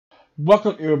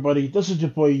Welcome everybody, this is your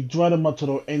boy Dryder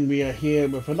Mataroa and we are here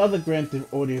with another Grand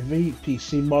Theft Auto V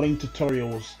PC modding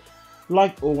tutorials.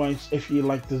 Like always, if you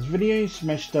like this video,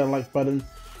 smash that like button,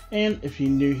 and if you're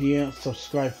new here,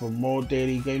 subscribe for more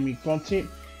daily gaming content,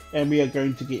 and we are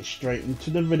going to get straight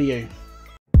into the video.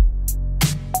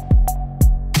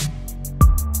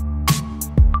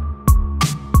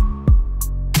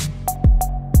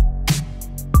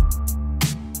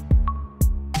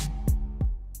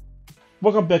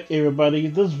 Welcome back everybody,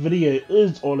 this video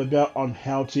is all about on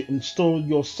how to install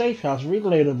your Safehouse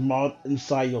Reloaded mod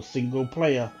inside your single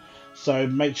player. So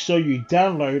make sure you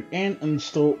download and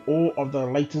install all of the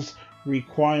latest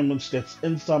requirements that's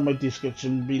inside my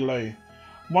description below.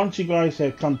 Once you guys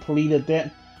have completed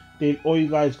that, then all you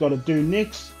guys got to do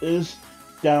next is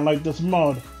download this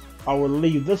mod. I will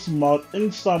leave this mod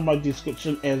inside my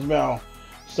description as well,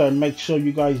 so make sure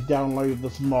you guys download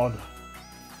this mod.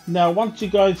 Now once you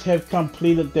guys have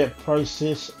completed that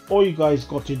process, all you guys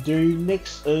got to do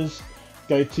next is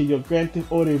go to your Grand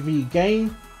Theft Auto V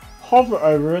game, hover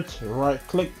over it, right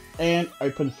click and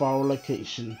open file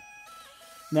location.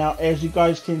 Now as you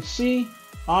guys can see,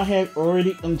 I have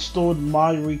already installed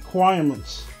my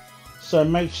requirements, so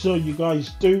make sure you guys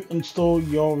do install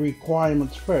your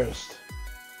requirements first.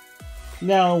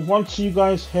 Now once you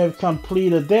guys have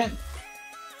completed that,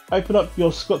 open up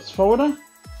your scripts folder.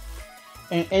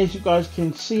 And as you guys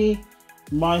can see,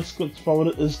 my scripts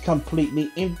folder is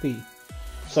completely empty.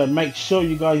 So make sure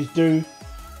you guys do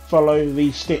follow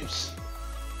these steps.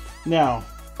 Now,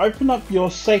 open up your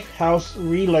Safehouse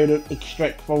Reloaded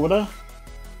extract folder.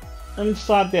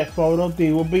 Inside that folder,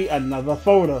 there will be another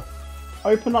folder.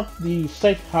 Open up the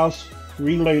Safehouse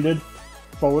Reloaded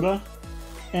folder.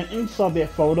 And inside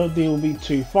that folder, there will be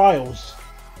two files.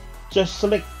 Just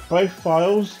select both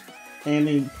files and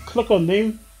then click on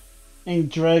them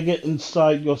and drag it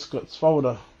inside your scripts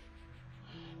folder.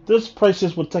 This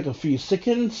process will take a few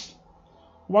seconds.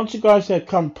 Once you guys have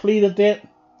completed that,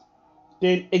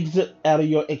 then exit out of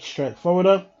your extract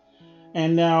folder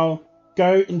and now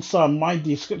go inside my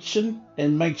description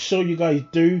and make sure you guys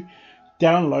do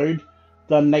download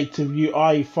the native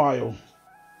UI file.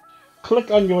 Click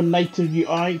on your native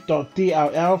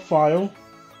UI.dll file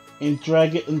and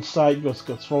drag it inside your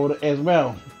scripts folder as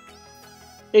well.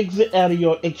 Exit out of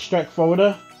your extract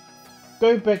folder,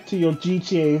 go back to your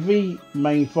GTAV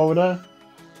main folder,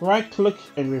 right click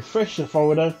and refresh your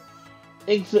folder,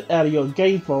 exit out of your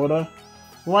game folder,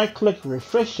 right click,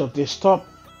 refresh your desktop,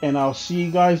 and I'll see you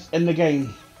guys in the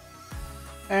game.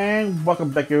 And welcome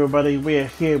back everybody, we're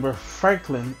here with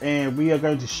Franklin and we are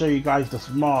going to show you guys this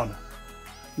mod.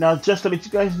 Now just to let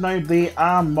you guys know, there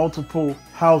are multiple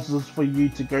houses for you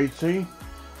to go to.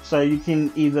 So you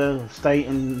can either stay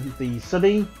in the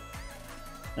city,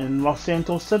 in Los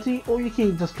Santos City, or you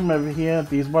can just come over here.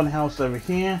 There's one house over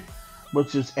here,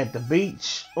 which is at the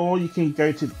beach, or you can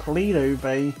go to Paleto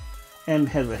Bay and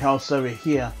have a house over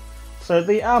here. So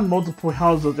there are multiple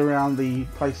houses around the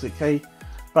place, okay,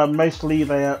 but mostly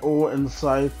they are all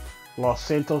inside Los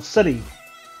Santos City.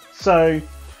 So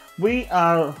we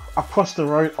are across the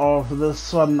road of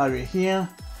this one over here.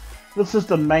 This is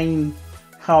the main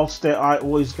house that I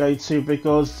always go to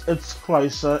because it's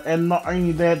closer, and not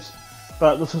only that,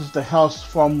 but this is the house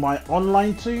from my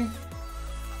online too.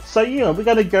 So yeah, we're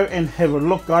gonna go and have a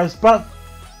look guys, but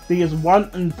there's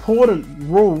one important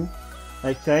rule,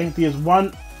 okay,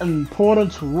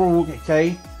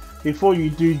 okay, before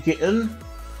you do get in,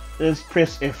 is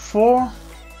press F4.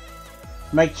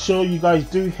 Make sure you guys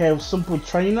do have simple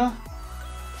trainer,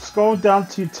 scroll down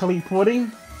to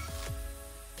teleporting,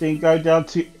 then go down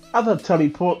to other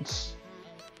teleports,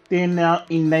 then now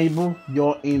enable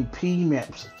your MP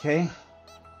maps, okay,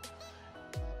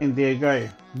 and there you go.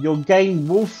 Your game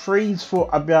will freeze for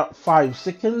about 5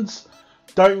 seconds.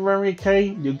 Don't worry,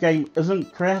 okay, your game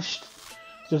isn't crashed.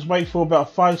 Just wait for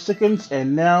about 5 seconds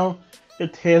and now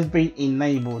it has been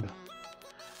enabled.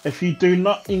 If you do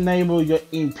not enable your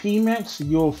MP maps,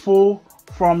 you'll fall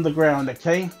from the ground,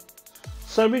 okay.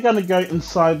 So we're going to go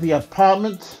inside the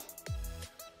apartment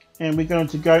and we're going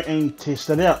to go and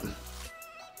test it out.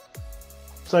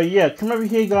 So yeah, come over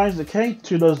here guys, okay,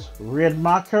 to this red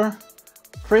marker,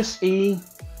 press E,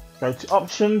 go to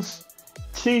options,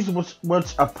 choose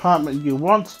which apartment you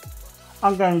want.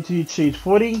 I'm going to choose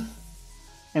 40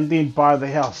 and then buy the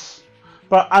house.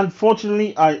 But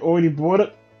unfortunately I already bought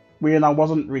it when I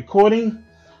wasn't recording,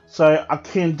 so I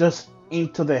can just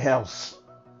enter the house.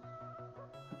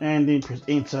 And then press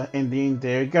enter and then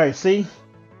there you go, see?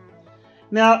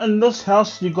 Now in this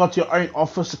house you got your own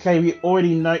office, okay, we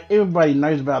already know, everybody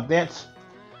knows about that.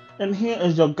 And here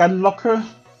is your gun locker.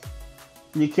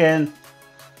 You can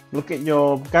look at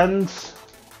your guns,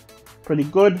 pretty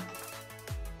good.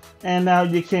 And now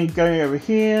you can go over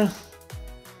here,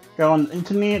 go on the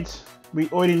internet. We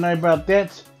already know about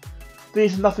that.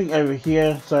 There's nothing over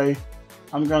here, so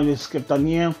I'm going to skip down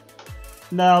here.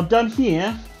 Now down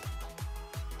here,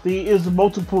 there is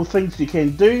multiple things you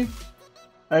can do.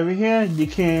 Over here you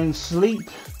can sleep,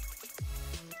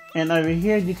 and over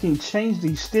here you can change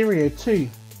the stereo too,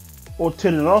 or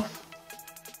turn it off.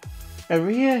 Over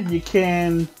here you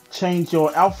can change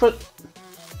your outfit.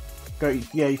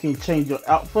 Yeah, you can change your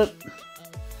outfit.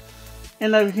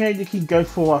 And over here you can go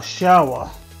for a shower.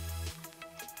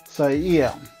 So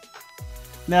yeah.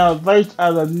 Now those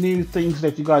are the new things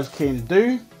that you guys can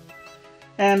do.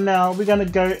 And now we're gonna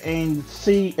go and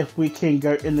see if we can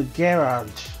go in the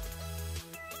garage.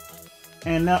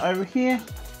 And now over here,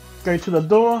 go to the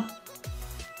door,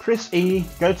 press E,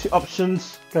 go to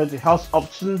options, go to house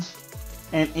options,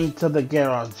 and enter the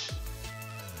garage.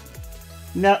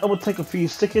 Now it will take a few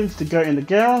seconds to go in the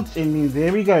garage, and then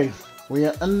there we go, we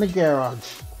are in the garage.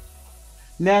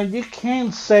 Now you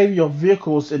can save your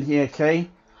vehicles in here, okay?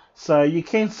 So you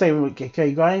can save them,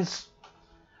 okay guys?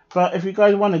 But if you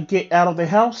guys want to get out of the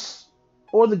house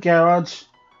or the garage,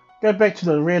 go back to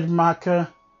the red marker,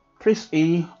 press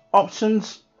E,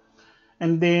 options,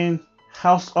 and then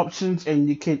house options, and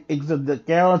you can exit the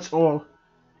garage or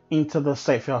into the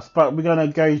safe house. But we're gonna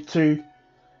go to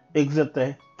exit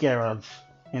the garage,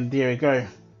 and there we go.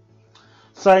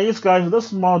 So yes guys,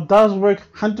 this mod does work,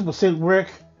 100% work,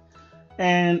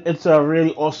 and it's a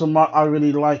really awesome mod. I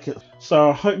really like it. So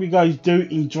I hope you guys do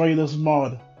enjoy this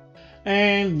mod.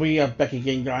 And we are back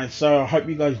again guys, so I hope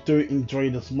you guys do enjoy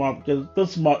this mod, because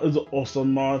this mod is an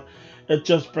awesome mod. It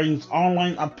just brings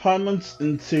online apartments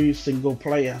into single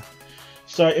player.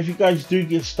 So if you guys do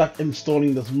get stuck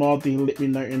installing this mod, then let me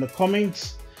know in the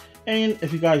comments. And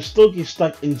if you guys still get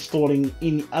stuck installing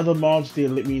any other mods,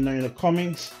 then let me know in the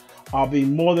comments. I'll be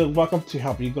more than welcome to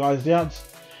help you guys out.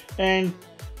 And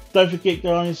don't forget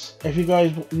guys, if you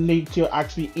guys need to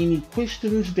ask me any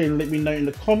questions, then let me know in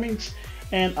the comments,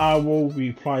 and I will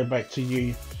reply back to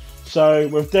you. So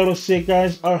with that all said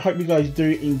guys, I hope you guys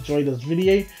do enjoy this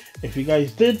video. If you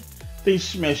guys did, please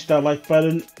smash that like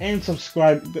button and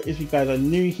subscribe if you guys are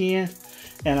new here,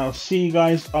 and I'll see you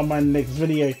guys on my next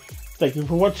video. Thank you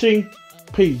for watching,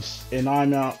 peace, and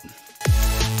I'm out.